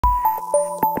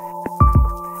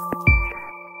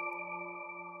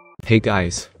Hey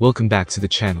guys, welcome back to the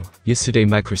channel. Yesterday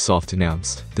Microsoft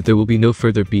announced that there will be no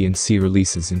further B and C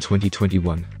releases in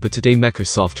 2021, but today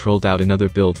Microsoft rolled out another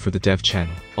build for the dev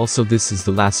channel. Also, this is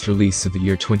the last release of the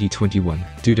year 2021.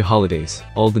 Due to holidays,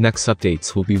 all the next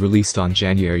updates will be released on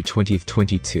January 20th,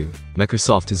 2022.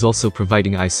 Microsoft is also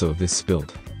providing ISO of this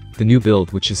build. The new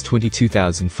build, which is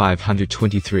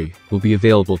 22,523, will be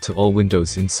available to all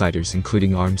Windows insiders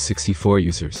including ARM64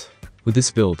 users. With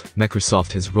this build,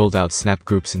 Microsoft has rolled out Snap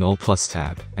Groups in All Plus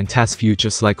tab, and Task View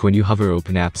just like when you hover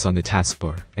open apps on the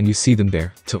taskbar, and you see them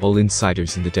there, to all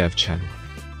insiders in the dev channel.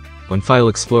 When File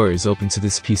Explorer is open to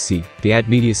this PC, the Add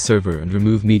Media Server and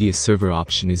Remove Media Server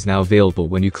option is now available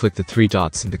when you click the three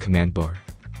dots in the command bar.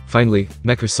 Finally,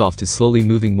 Microsoft is slowly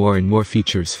moving more and more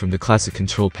features from the classic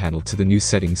control panel to the new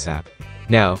Settings app.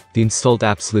 Now, the installed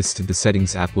apps list in the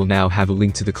Settings app will now have a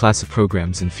link to the classic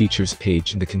programs and features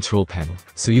page in the control panel,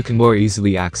 so you can more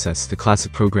easily access the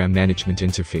classic program management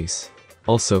interface.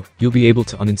 Also, you'll be able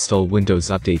to uninstall Windows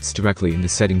updates directly in the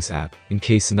Settings app, in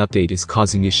case an update is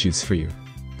causing issues for you.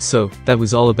 So, that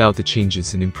was all about the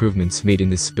changes and improvements made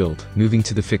in this build. Moving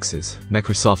to the fixes,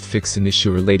 Microsoft fixed an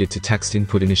issue related to text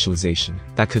input initialization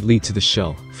that could lead to the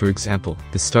shell, for example,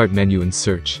 the start menu and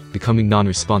search, becoming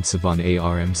non-responsive on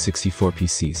ARM64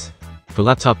 PCs. For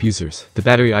laptop users, the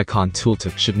battery icon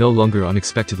tooltip should no longer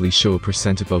unexpectedly show a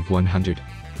 % above 100.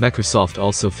 Microsoft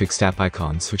also fixed app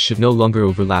icons which should no longer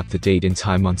overlap the date and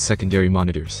time on secondary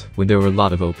monitors, when there were a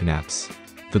lot of open apps.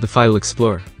 For the File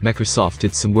Explorer, Microsoft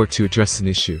did some work to address an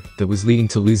issue that was leading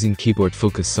to losing keyboard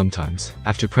focus sometimes,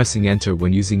 after pressing Enter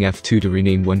when using F2 to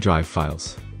rename OneDrive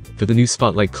files. For the new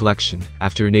Spotlight collection,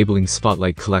 after enabling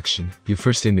Spotlight collection, your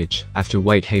first image, after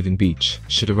Whitehaven Beach,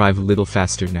 should arrive a little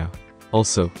faster now.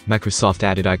 Also, Microsoft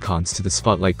added icons to the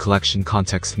Spotlight collection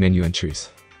context menu entries.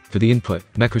 For the input,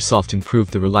 Microsoft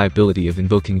improved the reliability of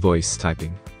invoking voice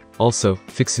typing. Also,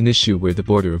 fix an issue where the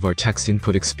border of our text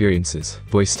input experiences,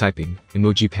 voice typing,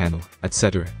 emoji panel,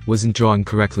 etc., wasn't drawn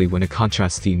correctly when a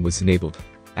contrast theme was enabled.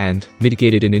 And,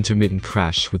 mitigated an intermittent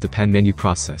crash with the pen menu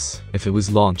process, if it was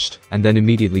launched, and then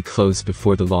immediately closed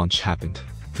before the launch happened.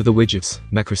 For the widgets,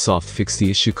 Microsoft fixed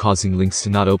the issue causing links to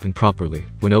not open properly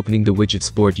when opening the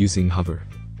widgets board using hover.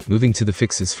 Moving to the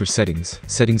fixes for settings,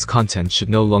 settings content should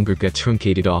no longer get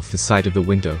truncated off the side of the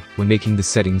window when making the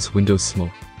settings window small.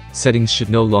 Settings should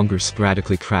no longer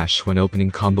sporadically crash when opening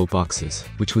combo boxes,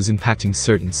 which was impacting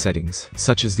certain settings,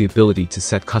 such as the ability to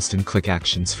set custom click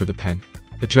actions for the pen.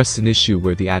 Addressed an issue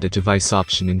where the added device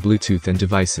option in Bluetooth and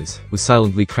devices was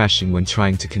silently crashing when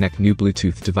trying to connect new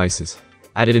Bluetooth devices.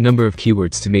 Added a number of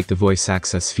keywords to make the voice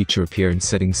access feature appear in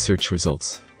settings search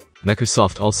results.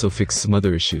 Microsoft also fixed some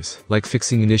other issues, like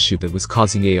fixing an issue that was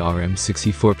causing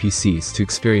ARM64 PCs to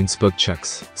experience bug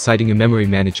checks, citing a memory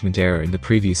management error in the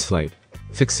previous flight.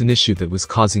 Fixed an issue that was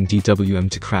causing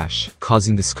DWM to crash,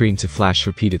 causing the screen to flash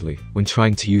repeatedly when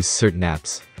trying to use certain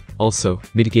apps. Also,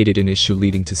 mitigated an issue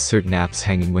leading to certain apps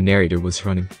hanging when narrator was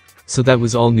running. So that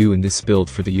was all new in this build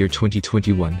for the year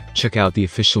 2021. Check out the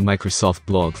official Microsoft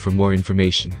blog for more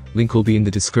information. Link will be in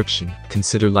the description.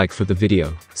 Consider like for the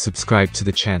video, subscribe to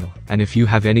the channel, and if you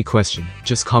have any question,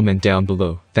 just comment down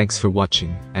below. Thanks for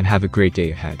watching, and have a great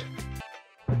day ahead.